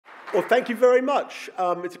Well, thank you very much.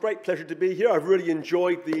 It's a great pleasure to be here. I've really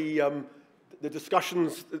enjoyed the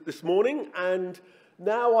discussions this morning, and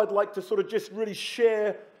now I'd like to sort of just really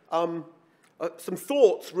share some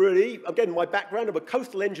thoughts, really. Again, my background, I'm a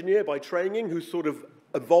coastal engineer by training who's sort of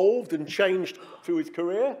evolved and changed through his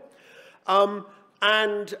career. I'm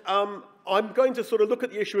going to sort of look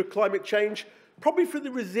at the issue of climate change probably through the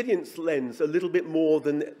resilience lens a little bit more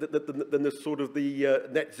than the sort of the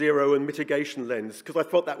net zero and mitigation lens, because I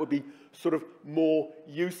thought that would be sort of more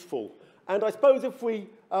useful. And I suppose if we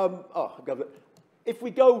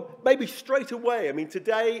go maybe straight away, I mean,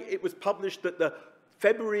 today it was published that the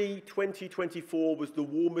February 2024 was the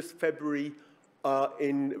warmest February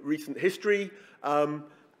in recent history,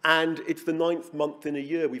 and it's the 9th month in a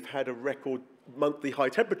year we've had a record monthly high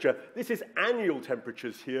temperature. This is annual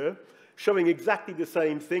temperatures here, showing exactly the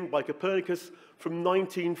same thing by Copernicus from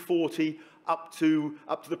 1940 up to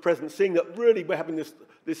the present, seeing that really we're having this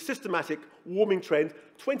systematic warming trend,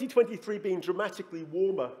 2023 being dramatically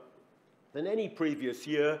warmer than any previous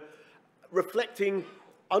year, reflecting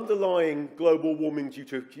underlying global warming due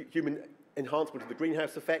to human enhancement of the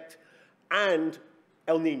greenhouse effect and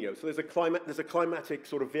El Nino. So there's a climatic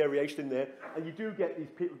sort of variation in there, and you do get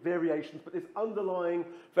these variations, but this underlying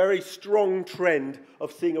very strong trend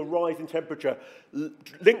of seeing a rise in temperature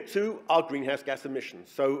linked to our greenhouse gas emissions.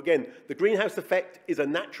 So again, the greenhouse effect is a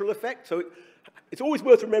natural effect, so it's always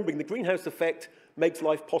worth remembering the greenhouse effect makes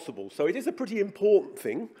life possible. So it is a pretty important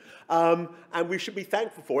thing, and we should be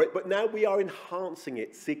thankful for it, but now we are enhancing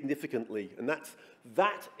it significantly, and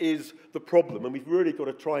that is the problem, and we've really got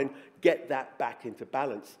to try and get that back into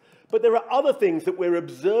balance. But there are other things that we're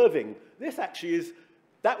observing. This actually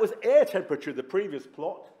that was air temperature, the previous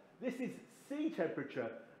plot. This is sea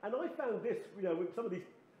temperature, and I found this, you know, with some of these,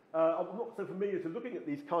 I'm not so familiar to looking at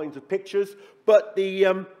these kinds of pictures, but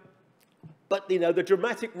the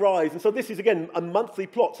dramatic rise, and so this is, again, a monthly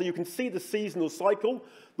plot, so you can see the seasonal cycle.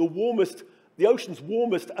 The ocean's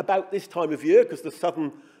warmest about this time of year, because the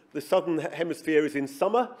southern hemisphere is in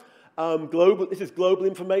summer. This is global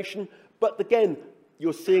information, but again,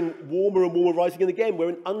 you're seeing warmer and warmer rising, and again, we're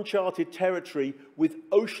in uncharted territory with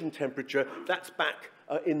ocean temperature. That's back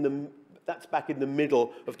in the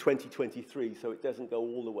middle of 2023, so it doesn't go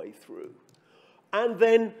all the way through. And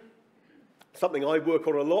then, something I work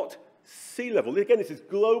on a lot, sea level. Again, this is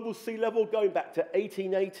global sea level going back to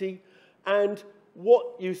 1880, and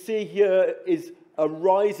what you see here is a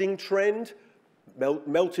rising trend,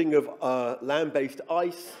 melting of land-based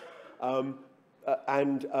ice,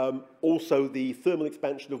 and also the thermal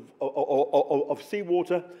expansion of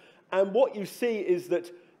seawater. And what you see is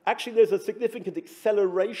that actually there's a significant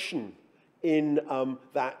acceleration in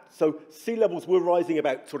that. So sea levels were rising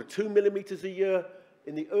about sort of 2 millimeters a year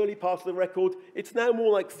in the early part of the record. It's now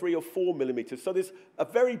more like 3 or 4 millimeters. So there's a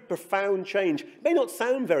very profound change. It may not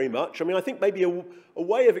sound very much. I mean, I think maybe a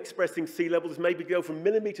way of expressing sea levels is maybe go from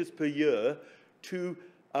millimeters per year to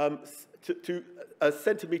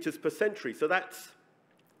centimeters per century. So that's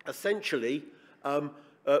essentially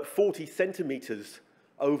 40 centimeters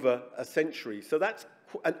over a century. So that's,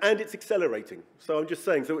 and it's accelerating. So I'm just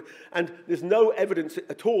saying, and there's no evidence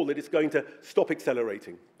at all that it's going to stop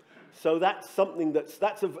accelerating. So that's something that's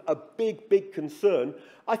a big, big concern.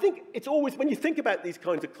 I think it's always, when you think about these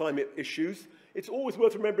kinds of climate issues, it's always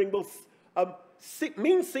worth remembering, well,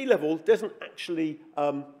 mean sea level doesn't actually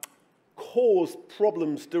cause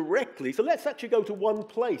problems directly. So let's actually go to one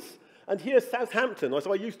place. And here's Southampton.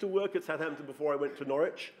 So I used to work at Southampton before I went to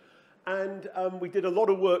Norwich. And we did a lot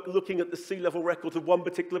of work looking at the sea level records of one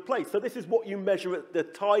particular place. So this is what you measure at the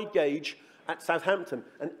tide gauge at Southampton.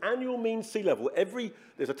 An annual mean sea level.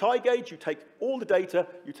 There's a tide gauge, you take all the data,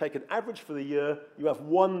 you take an average for the year, you have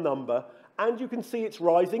one number, and you can see it's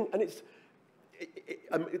rising, and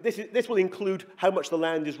this will include how much the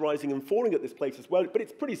land is rising and falling at this place as well, but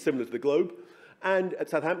it's pretty similar to the globe. And at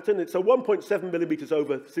Southampton, it's 1.7 millimeters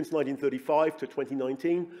over since 1935 to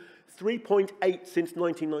 2019, 3.8 since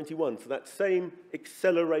 1991, so that same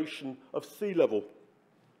acceleration of sea level.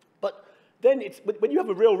 But then when you have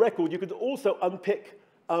a real record, you can also unpick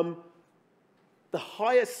the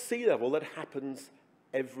highest sea level that happens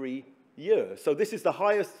every year. So this is the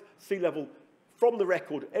highest sea level from the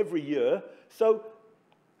record every year.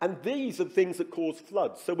 And these are things that cause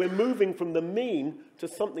floods. So we're moving from the mean to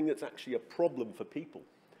something that's actually a problem for people.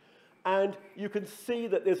 And you can see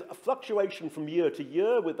that there's a fluctuation from year to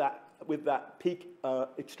year with that peak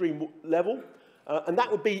extreme level. And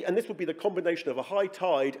this would be the combination of a high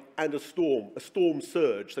tide and a storm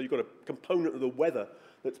surge. So you've got a component of the weather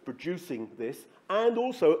that's producing this, and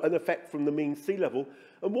also an effect from the mean sea level.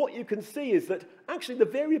 And what you can see is that actually the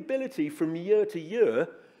variability from year to year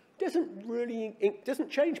doesn't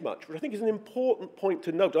change much, which I think is an important point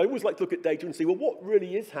to note. I always like to look at data and see, well, what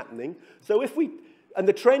really is happening? So and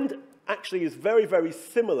the trend actually is very, very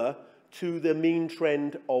similar to the mean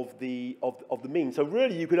trend of the mean. So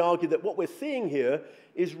really, you could argue that what we're seeing here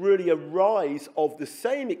is really a rise of the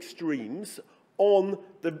same extremes on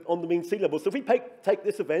the mean sea level. So if we take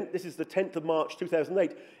this event, this is the 10th of March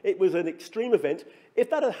 2008, it was an extreme event. If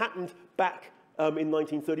that had happened back in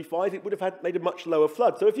 1935, it would have made a much lower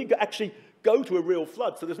flood. So if you actually go to a real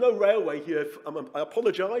flood, so there's no railway here, I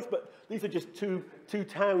apologize, but these are just two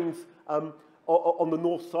towns on the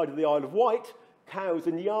north side of the Isle of Wight, Cowes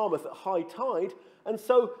and Yarmouth at high tide. And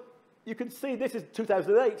so you can see this is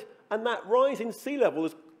 2008, and that rise in sea level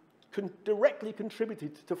has directly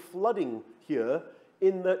contributed to flooding here,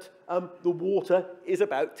 in that the water is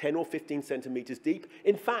about 10 or 15 centimeters deep.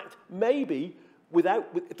 In fact, maybe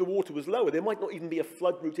if the water was lower, there might not even be a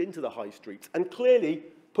flood route into the high streets. And clearly,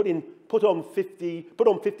 put on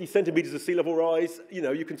 50 centimeters of sea level rise,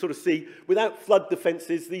 you can sort of see, without flood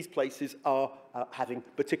defenses, these places are having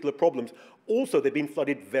particular problems. Also, they've been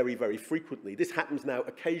flooded very, very frequently. This happens now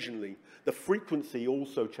occasionally. The frequency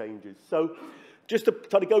also changes. So just to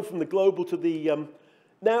try to go from the global to the...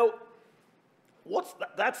 now,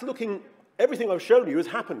 that's looking... Everything I've shown you has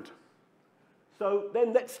happened. So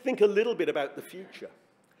then let's think a little bit about the future.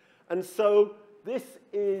 And so this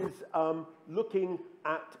is looking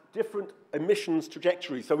at different emissions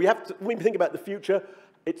trajectories. So when we think about the future,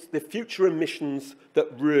 it's the future emissions that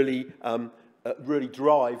really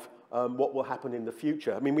drive what will happen in the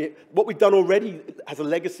future. I mean, what we've done already has a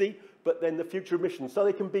legacy, but then the future emissions. So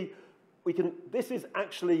they can be... this is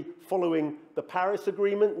actually following the Paris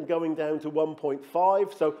Agreement and going down to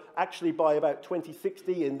 1.5. So actually by about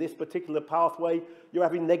 2060 in this particular pathway, you're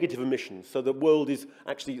having negative emissions. So the world is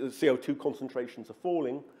actually, the CO2 concentrations are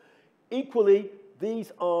falling. Equally,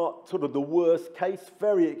 these are sort of the worst case,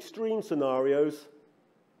 very extreme scenarios.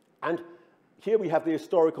 And here we have the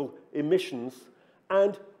historical emissions.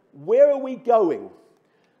 And where are we going?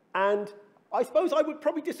 And I suppose I would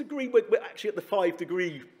probably disagree with, we're actually at the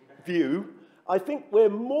 5-degree view. I think we're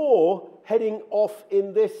more heading off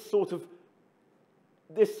in this sort of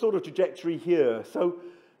trajectory here. So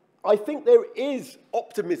I think there is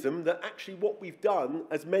optimism that actually what we've done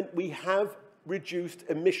has meant we have reduced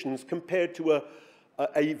emissions compared to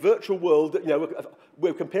a virtual world that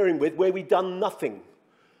we're comparing with where we've done nothing.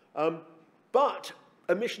 But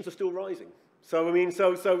emissions are still rising. So I mean,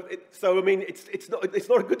 it's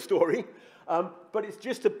not a good story. But it's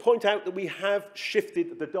just to point out that we have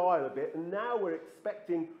shifted the dial a bit, and now we're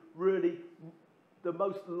expecting really the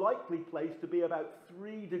most likely place to be about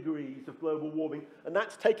 3 degrees of global warming, and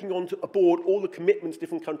that's taking on aboard all the commitments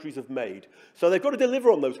different countries have made. So they've got to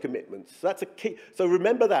deliver on those commitments. That's a key. So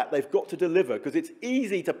remember that, they've got to deliver, because it's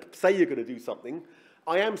easy to say you're going to do something.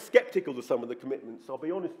 I am skeptical of some of the commitments, I'll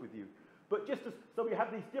be honest with you. But so we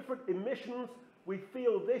have these different emissions. We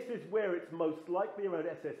feel this is where it's most likely, around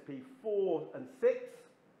SSP 4 and 6.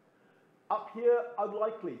 Up here,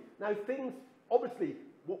 unlikely. Now, obviously,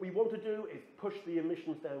 what we want to do is push the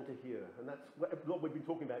emissions down to here, and that's what we've been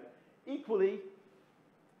talking about. Equally,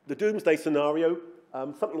 the doomsday scenario,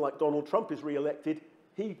 something like Donald Trump is re-elected,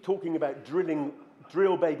 he talking about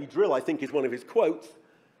drill, baby, drill, I think is one of his quotes.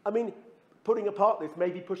 I mean, putting apart this,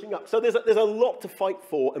 maybe pushing up. So there's a lot to fight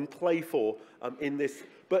for and play for in this.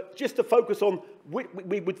 But just to focus on,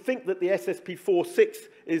 we would think that the SSP 4-6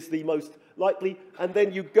 is the most likely, and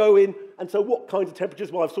then you go in, and so what kinds of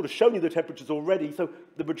temperatures? Well, I've sort of shown you the temperatures already, so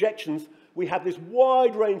the projections, we have this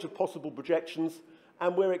wide range of possible projections,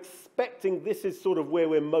 and we're expecting this is sort of where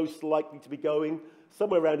we're most likely to be going,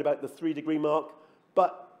 somewhere around about the 3-degree mark,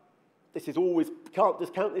 but this is always, can't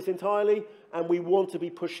discount this entirely, and we want to be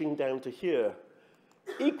pushing down to here.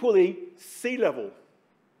 Equally, sea level.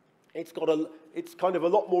 It's kind of a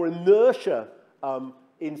lot more inertia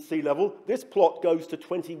in sea level. This plot goes to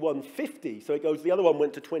 2150, so the other one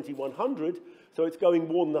went to 2100, so it's going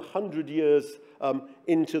more than 100 years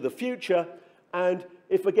into the future. And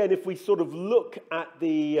if we sort of look at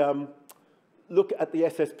the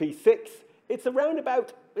SSP6, it's around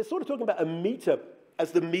about, it's sort of talking about a meter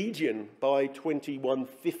as the median by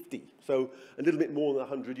 2150, so a little bit more than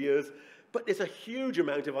 100 years. But there's a huge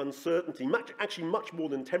amount of uncertainty, actually much more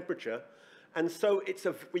than temperature. And so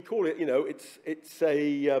we call it, it's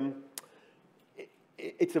a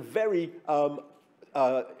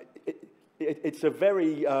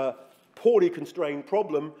very poorly constrained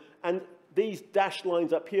problem. And these dashed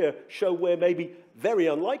lines up here show where maybe very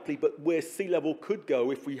unlikely, but where sea level could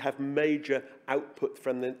go if we have major output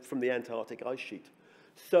from the Antarctic ice sheet.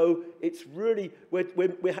 So it's really,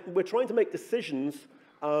 we're trying to make decisions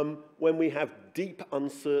when we have deep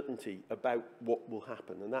uncertainty about what will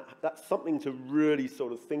happen. And that's something to really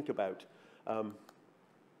sort of think about.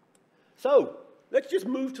 So let's just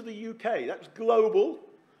move to the UK. That's global.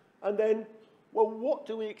 And then, well, what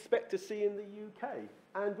do we expect to see in the UK?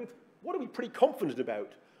 And what are we pretty confident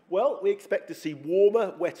about? Well, we expect to see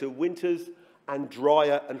warmer, wetter winters and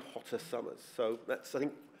drier and hotter summers. So that's, I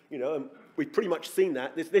think, you know, we've pretty much seen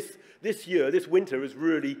that. This year, this winter has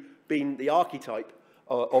really been the archetype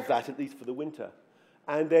of that, at least for the winter.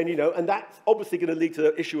 And then, you know, and that's obviously going to lead to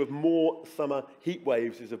the issue of more summer heat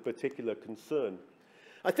waves is of particular concern.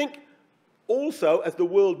 I think also, as the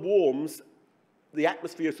world warms, the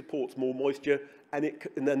atmosphere supports more moisture, and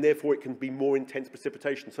then therefore it can be more intense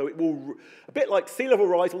precipitation. So it will, a bit like sea level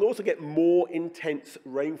rise, we'll also get more intense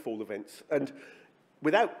rainfall events. And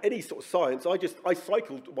without any sort of science, I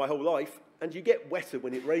cycled my whole life, and you get wetter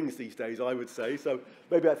when it rains these days, I would say. So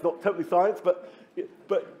maybe that's not totally science, but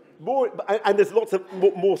more, and there's lots of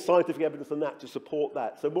more scientific evidence than that to support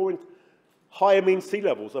that. So higher mean sea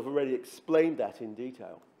levels, I've already explained that in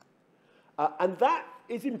detail. And that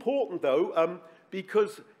is important, though,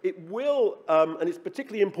 because it will, and it's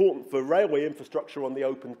particularly important for railway infrastructure on the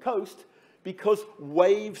open coast, because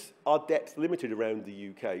waves are depth limited around the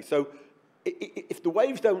UK. So if the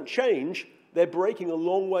waves don't change, they're breaking a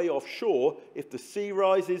long way offshore. If the sea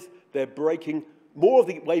rises, they're breaking, more of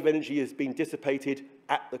the wave energy is being dissipated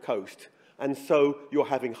at the coast. And so you're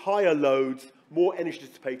having higher loads, more energy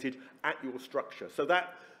dissipated at your structure.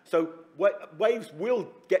 So waves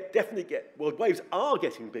will definitely get, well, waves are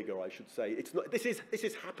getting bigger, I should say. It's not, this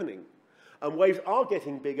is happening. And waves are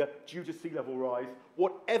getting bigger due to sea level rise,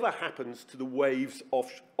 whatever happens to the waves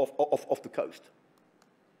off the coast.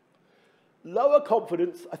 Lower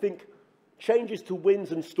confidence, I think, changes to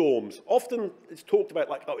winds and storms. Often it's talked about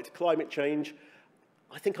like, oh, it's climate change.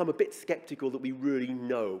 I think I'm a bit skeptical that we really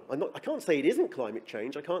know. I can't say it isn't climate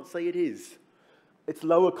change. I can't say it is. It's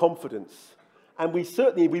lower confidence. And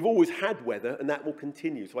we've always had weather, and that will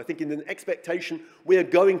continue. So I think in an expectation, we are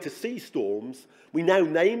going to see storms. We now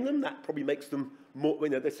name them. That probably makes them more, you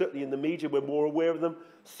know, they're certainly in the media, we're more aware of them.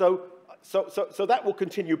 So that will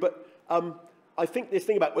continue. But I think this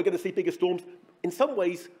thing about we're going to see bigger storms, in some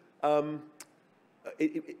ways,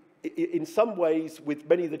 with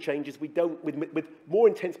many of the changes, we don't, with more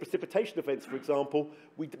intense precipitation events, for example,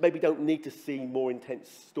 we maybe don't need to see more intense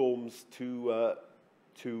storms to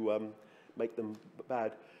make them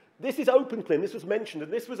bad. This is OpenClim. This was mentioned,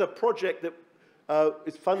 and this was a project that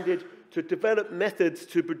is funded to develop methods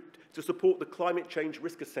to support the climate change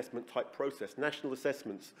risk assessment type process, national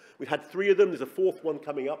assessments. We've had 3 of them. There's a 4th one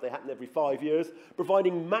coming up. They happen every 5 years,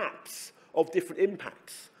 providing maps of different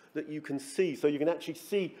impacts that you can see. So you can actually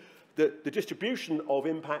see the distribution of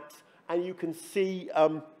impacts, and you can see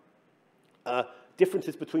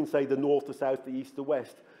differences between, say, the north, the south, the east, the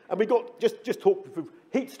west. And we got, just talk through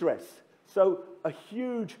heat stress. So a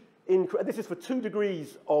huge increase, this is for 2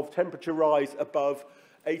 degrees of temperature rise above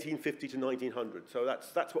 1850 to 1900. So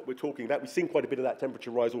that's what we're talking about. We've seen quite a bit of that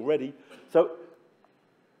temperature rise already. So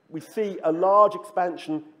we see a large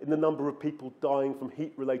expansion in the number of people dying from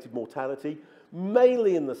heat-related mortality,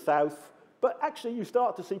 mainly in the south, but actually you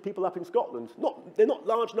start to see people up in Scotland. They're not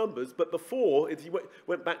large numbers, but before, if you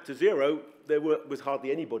went back to 0, there was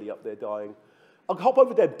hardly anybody up there dying. I'll hop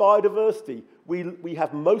over there, biodiversity. We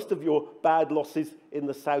have most of your bad losses in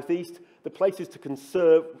the southeast. The places to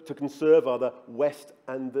conserve are the west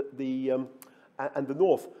and the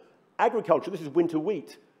north. Agriculture, this is winter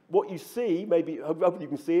wheat. What you see, maybe, hopefully you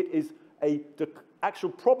can see it, is the actual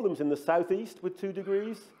problems in the southeast with 2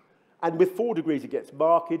 degrees, and with 4 degrees it gets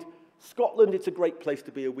marked. Scotland, it's a great place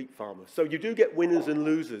to be a wheat farmer. So you do get winners and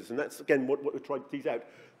losers, and that's, again, what we're trying to tease out.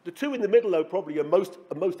 The 2 in the middle, though, probably are most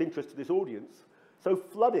interest to this audience. So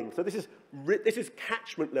flooding. So this is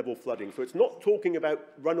catchment level flooding. So it's not talking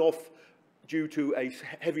about runoff due to a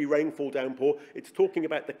heavy rainfall downpour. It's talking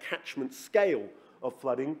about the catchment scale of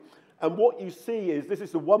flooding. And what you see is, this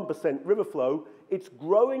is the 1% river flow. It's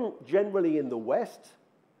growing generally in the west,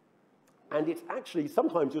 and it's actually,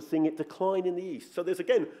 sometimes you're seeing it decline in the east. So there's,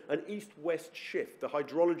 again, an east-west shift. The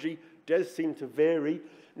hydrology does seem to vary.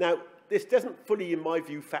 Now, this doesn't fully, in my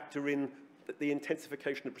view, factor in the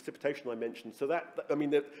intensification of precipitation I mentioned. So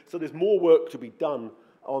so there's more work to be done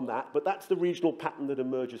on that, but that's the regional pattern that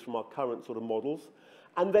emerges from our current sort of models.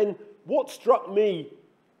 And then what struck me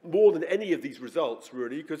more than any of these results,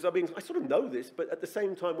 really, because, I mean, I sort of know this, but at the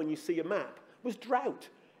same time, when you see a map, was drought.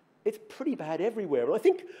 It's pretty bad everywhere.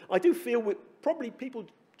 And I do feel probably people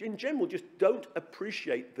in general just don't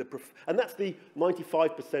appreciate and that's the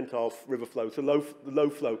 95% of river flow, so the low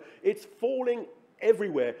flow. It's falling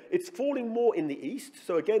everywhere. It's falling more in the east,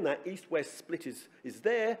 so again, that east-west split is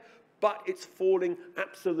there, but it's falling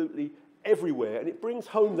absolutely everywhere. And it brings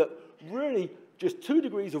home that really just 2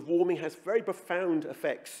 degrees of warming has very profound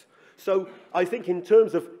effects. So I think in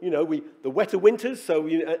terms of, the wetter winters,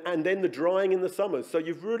 and then the drying in the summers. So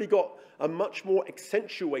you've really got a much more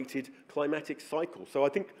accentuated climatic cycle. So I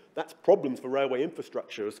think that's problems for railway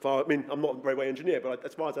infrastructure I'm not a railway engineer, but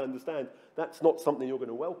as far as I understand, that's not something you're going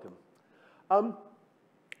to welcome.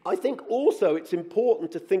 I think also it's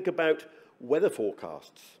important to think about weather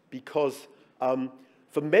forecasts because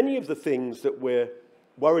for many of the things that we're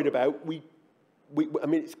worried about,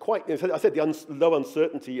 it's quite, as I said, the low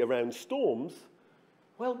uncertainty around storms.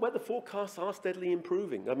 Well, weather forecasts are steadily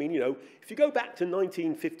improving. If you go back to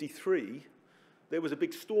 1953, there was a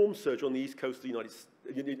big storm surge on the east coast of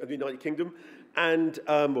the United Kingdom, and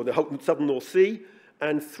or the southern North Sea,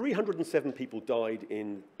 and 307 people died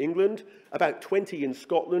in England, about 20 in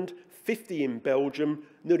Scotland, 50 in Belgium,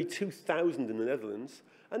 nearly 2,000 in the Netherlands,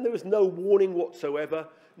 and there was no warning whatsoever.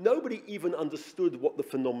 Nobody even understood what the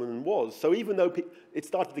phenomenon was. So even though it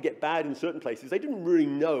started to get bad in certain places, they didn't really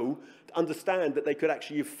understand that they could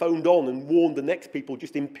actually have phoned on and warned the next people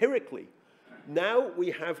just empirically. Now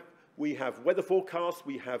we have weather forecasts,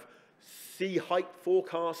 we have sea height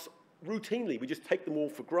forecasts routinely. We just take them all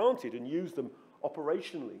for granted and use them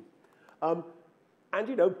operationally.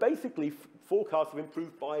 Basically forecasts have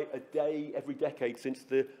improved by a day every decade since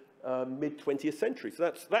the mid-20th century.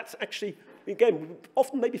 So that's actually, again, we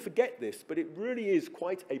often maybe forget this, but it really is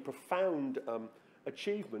quite a profound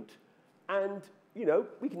achievement. And, now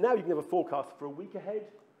you can have a forecast for a week ahead.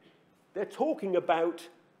 They're talking about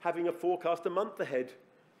having a forecast a month ahead,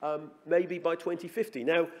 maybe by 2050.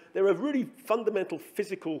 Now, there are really fundamental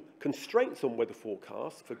physical constraints on weather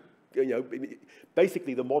forecasts. For,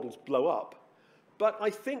 basically the models blow up. But I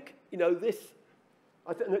think,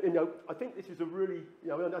 I think this is a really,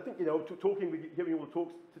 and I think, giving all the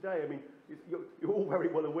talks today, you're all very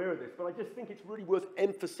well aware of this, but I just think it's really worth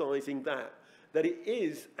emphasizing that it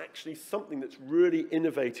is actually something that's really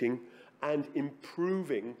innovating and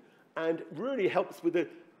improving and really helps with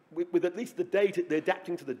at least the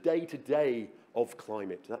adapting to the day-to-day of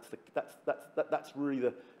climate. That's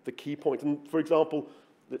really the key point. And for example,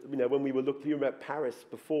 when we were looking about Paris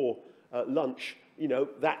before lunch,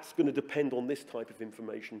 that's going to depend on this type of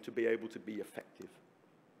information to be able to be effective.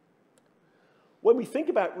 When we think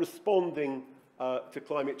about responding to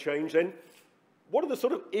climate change, then, what are the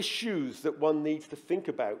sort of issues that one needs to think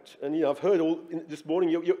about? And, I've heard this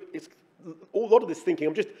morning, it's a lot of this thinking.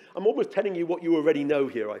 I'm almost telling you what you already know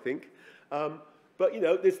here, I think. But,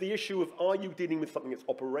 there's the issue of, are you dealing with something that's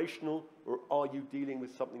operational, or are you dealing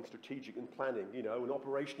with something strategic and planning? An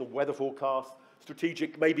operational weather forecast,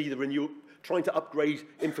 strategic, maybe the renewal, trying to upgrade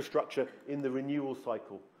infrastructure in the renewal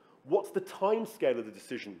cycle. What's the time scale of the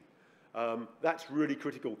decision? That's really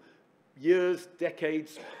critical. Years,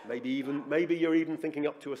 decades, maybe you're even thinking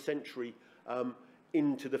up to a century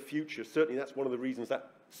into the future. Certainly that's one of the reasons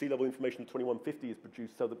that Sea Level Information 2150 is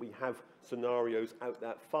produced, so that we have scenarios out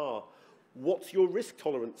that far. What's your risk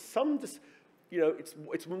tolerance?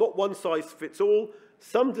 It's not one size fits all.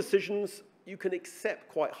 Some decisions you can accept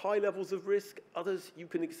quite high levels of risk, others you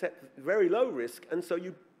can accept very low risk, and so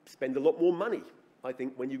you spend a lot more money, I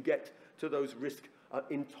think, when you get to those risk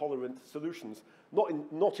intolerant solutions.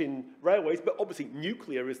 Not in railways, but obviously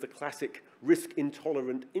nuclear is the classic risk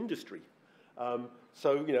intolerant industry.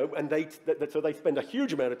 So they spend a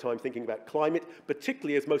huge amount of time thinking about climate,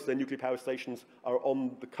 particularly as most of their nuclear power stations are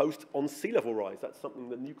on the coast on sea level rise. That's something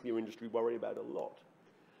the nuclear industry worry about a lot.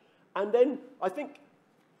 And then I think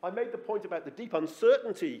I made the point about the deep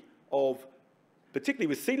uncertainty of, particularly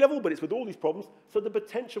with sea level, but it's with all these problems, so the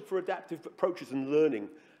potential for adaptive approaches and learning.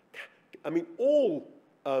 All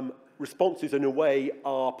responses, in a way,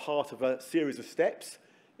 are part of a series of steps.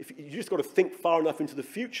 You just got to think far enough into the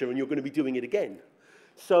future, and you're going to be doing it again.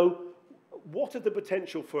 So what are the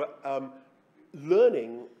potential for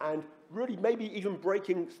learning and really maybe even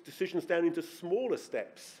breaking decisions down into smaller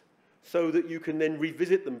steps so that you can then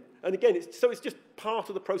revisit them? And again, it's just part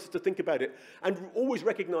of the process to think about it, and always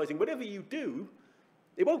recognizing whatever you do,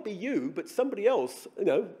 it won't be you, but somebody else,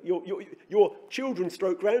 your children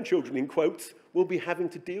stroke grandchildren, in quotes, will be having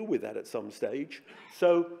to deal with that at some stage.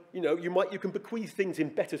 So, you can bequeath things in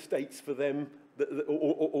better states for them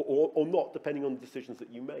or not, depending on the decisions that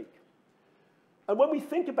you make. And when we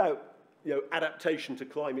think about adaptation to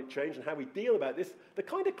climate change and how we deal about this, the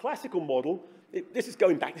kind of classical model, this is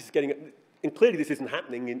going back, and clearly this isn't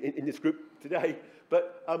happening in this group today,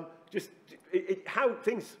 but how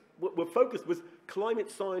things were focused was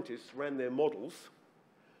climate scientists ran their models,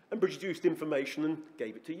 and produced information and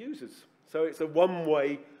gave it to users. So it's a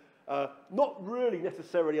one-way, not really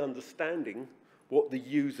necessarily understanding what the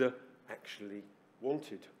user actually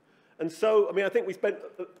wanted. And so, I mean, I think we spent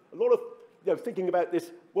a lot of thinking about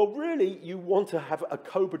this. Well, really, you want to have a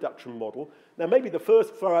co-production model. Now, maybe the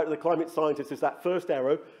first throw out of the climate scientist is that first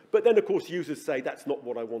arrow, but then, of course, users say, that's not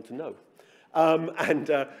what I want to know. And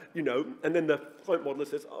then the climate modeler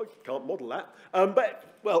says, oh, you can't model that. But,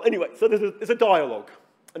 well, anyway, so there's a dialogue,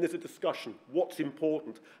 and there's a discussion. What's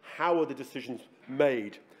important? How are the decisions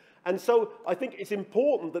made? And so I think it's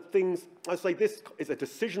important that things, I say this is a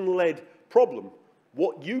decision-led problem.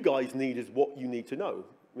 What you guys need is what you need to know.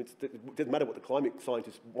 It doesn't matter what the climate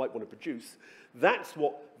scientists might want to produce. That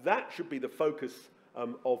should be the focus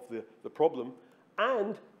of the problem.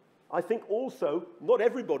 And I think also, not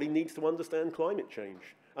everybody needs to understand climate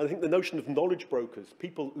change. And I think the notion of knowledge brokers,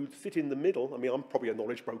 people who sit in the middle, I mean, I'm probably a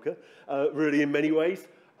knowledge broker, really in many ways,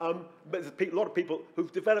 but there's a lot of people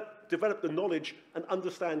who've developed the knowledge and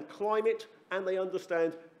understand climate, and they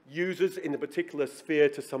understand users in a particular sphere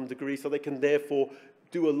to some degree, so they can therefore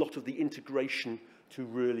do a lot of the integration to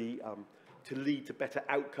really to lead to better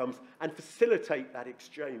outcomes and facilitate that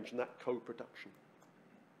exchange and that co-production.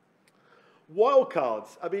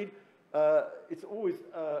 Wildcards, I mean, it's always,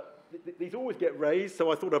 these always get raised,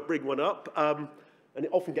 so I thought I'd bring one up. And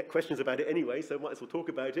often get questions about it anyway, so might as well talk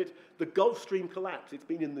about it. The Gulf Stream collapse, it's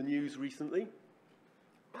been in the news recently.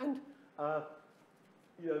 And,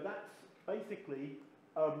 that's basically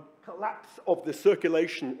collapse of the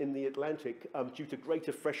circulation in the Atlantic due to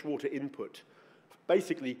greater freshwater input.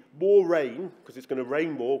 Basically, more rain, because it's going to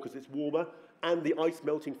rain more because it's warmer, and the ice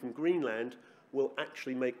melting from Greenland will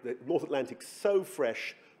actually make the North Atlantic so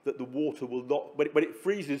fresh that the water will not, when it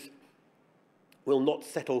freezes, will not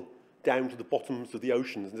settle down to the bottoms of the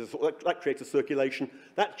oceans. And that creates a circulation.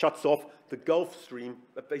 That shuts off. The Gulf Stream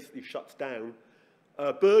that basically shuts down.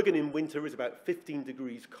 Bergen in winter is about 15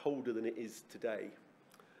 degrees colder than it is today.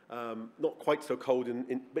 Not quite so cold,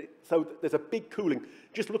 but so there's a big cooling.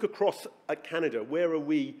 Just look across at Canada. Where are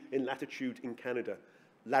we in latitude in Canada?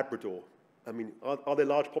 Labrador. I mean, are there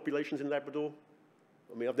large populations in Labrador?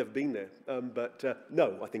 I mean, I've never been there, but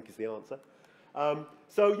no, I think is the answer.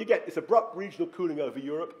 So you get this abrupt regional cooling over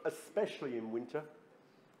Europe, especially in winter.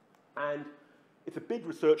 And it's a big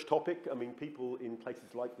research topic. I mean, people in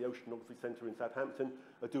places like the Oceanography Centre in Southampton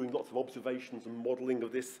are doing lots of observations and modelling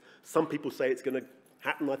of this. Some people say it's going to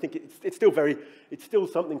happen. I think it's still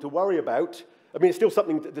something to worry about. I mean, it's still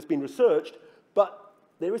something that's been researched, but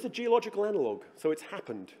there is a geological analogue, so it's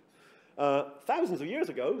happened. Thousands of years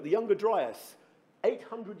ago, the Younger Dryas,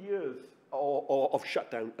 800 years of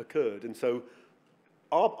shutdown occurred, and so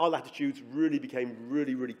our latitudes really became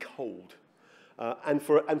really, really cold, and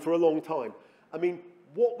for a long time. I mean,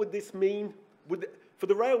 what would this mean? For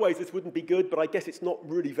the railways, this wouldn't be good, but I guess it's not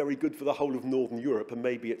really very good for the whole of Northern Europe, and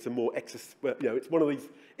maybe it's a more it's one of these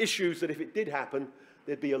issues that if it did happen,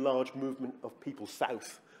 there'd be a large movement of people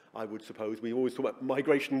south, I would suppose. We always talk about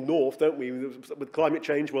migration north, don't we? With climate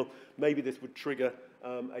change, well, maybe this would trigger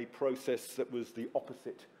a process that was the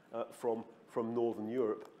opposite from Northern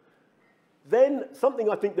Europe. Then something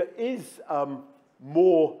I think that is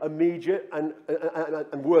more immediate and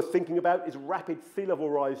worth thinking about is rapid sea level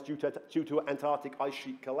rise due to Antarctic ice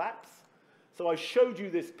sheet collapse. So I showed you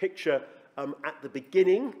this picture at the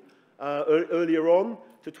beginning, earlier on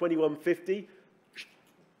to 2150,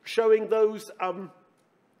 showing those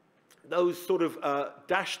sort of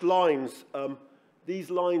dashed lines, these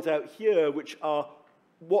lines out here, which are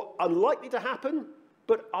what unlikely to happen,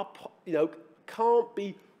 but are, can't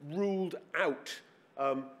be ruled out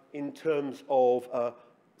in terms of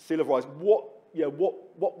sea level rise. What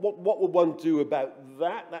will one do about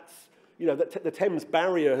that? That's, the Thames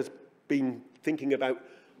Barrier has been thinking about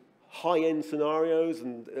high-end scenarios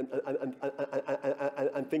and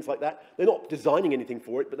things like that. They're not designing anything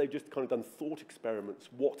for it, but they've just kind of done thought experiments.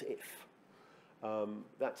 What if?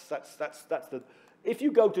 That's the. If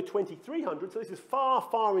you go to 2300, so this is far,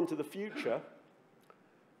 far into the future,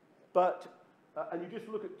 but and you just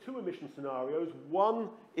look at two emission scenarios. One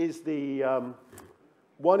is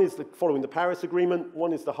following the Paris Agreement.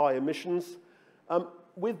 One is the high emissions.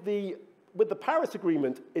 With the Paris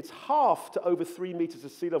Agreement, it's half to over 3 meters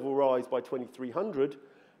of sea level rise by 2300,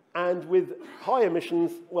 and with high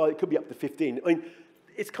emissions, well, it could be up to 15. I mean,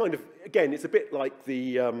 it's kind of, again, it's a bit like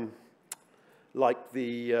the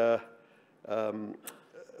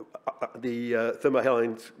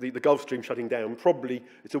thermohaline, the Gulf Stream shutting down. Probably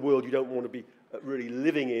it's a world you don't want to be really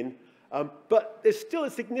living in. But there's still a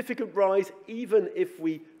significant rise, even if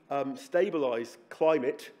we stabilize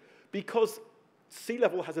climate, because sea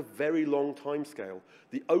level has a very long time scale.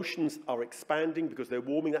 The oceans are expanding because they're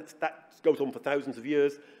warming. That goes on for thousands of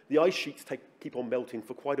years. The ice sheets keep on melting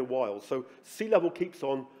for quite a while. So sea level keeps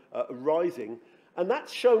on rising. And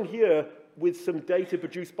that's shown here with some data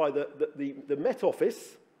produced by the Met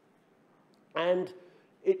Office. And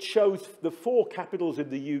it shows the 4 capitals in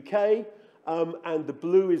the UK. And the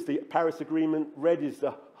blue is the Paris Agreement. Red is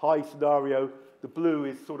the high scenario. The blue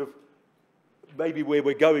is sort of maybe where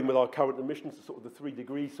we're going with our current emissions, sort of the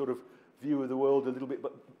 3-degree sort of view of the world a little bit,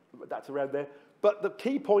 but that's around there. But the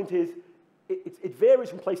key point is it varies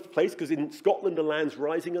from place to place, because in Scotland the land's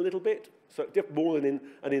rising a little bit, so more than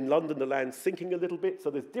in London the land's sinking a little bit, so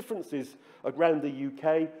there's differences around the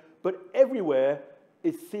UK, but everywhere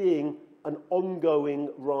is seeing an ongoing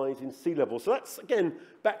rise in sea level. So that's, again,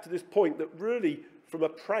 back to this point that really, from a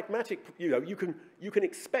pragmatic, you can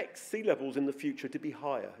expect sea levels in the future to be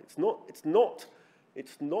higher. It's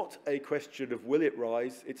not a question of will it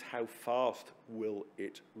rise, it's how fast will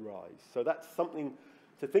it rise. So that's something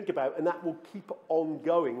to think about, and that will keep on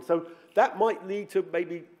going. So that might lead to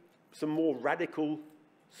maybe some more radical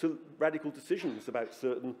decisions about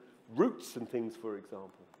certain routes and things, for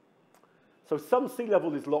example. So some sea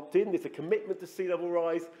level is locked in, there's a commitment to sea level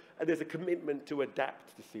rise, and there's a commitment to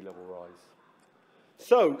adapt to sea level rise.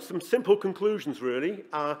 So, some simple conclusions, really.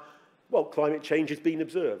 Well, climate change has been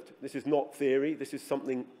observed. This is not theory. This is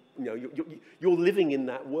something, you're living in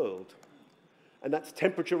that world. And that's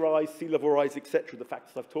temperature rise, sea level rise, etc., the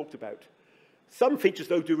factors I've talked about. Some features,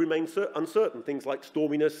 though, do remain uncertain. Things like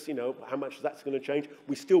storminess, how much that's going to change.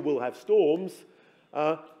 We still will have storms.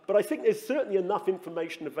 But I think there's certainly enough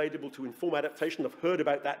information available to inform adaptation. I've heard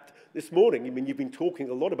about that this morning. I mean, you've been talking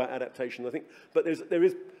a lot about adaptation, I think. But there's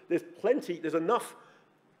enough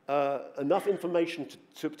information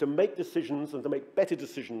to make decisions and to make better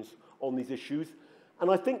decisions on these issues. And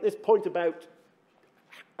I think this point about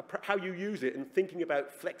how you use it and thinking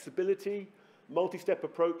about flexibility, multi-step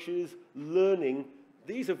approaches, learning,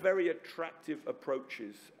 these are very attractive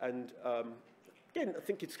approaches. And again, I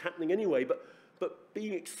think it's happening anyway, but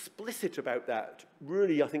being explicit about that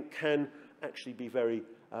really, I think, can actually be very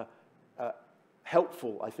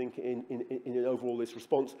helpful, I think, in an overall this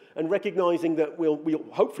response, and recognizing that we'll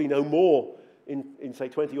hopefully know more in, say,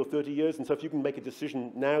 20 or 30 years. And so if you can make a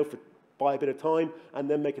decision now buy a bit of time and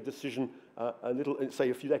then make a decision say,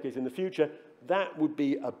 a few decades in the future, that would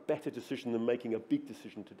be a better decision than making a big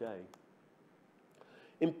decision today.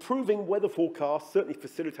 Improving weather forecasts certainly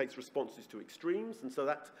facilitates responses to extremes, and so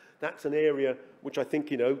that's an area which I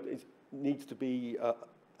think needs to be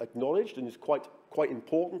acknowledged and is quite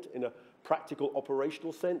important in a practical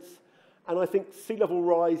operational sense. And I think sea level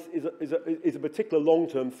rise is a particular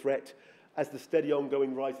long-term threat, as the steady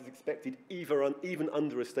ongoing rise is expected even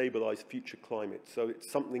under a stabilized future climate. So it's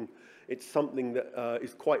something that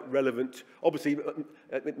is quite relevant. Obviously,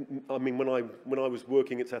 I mean, when I was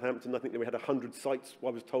working at Southampton, I think we had 100 sites, I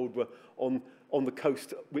was told, were on the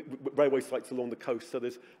coast, railway sites along the coast. So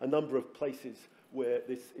there's a number of places where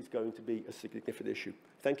this is going to be a significant issue.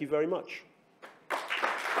 Thank you very much.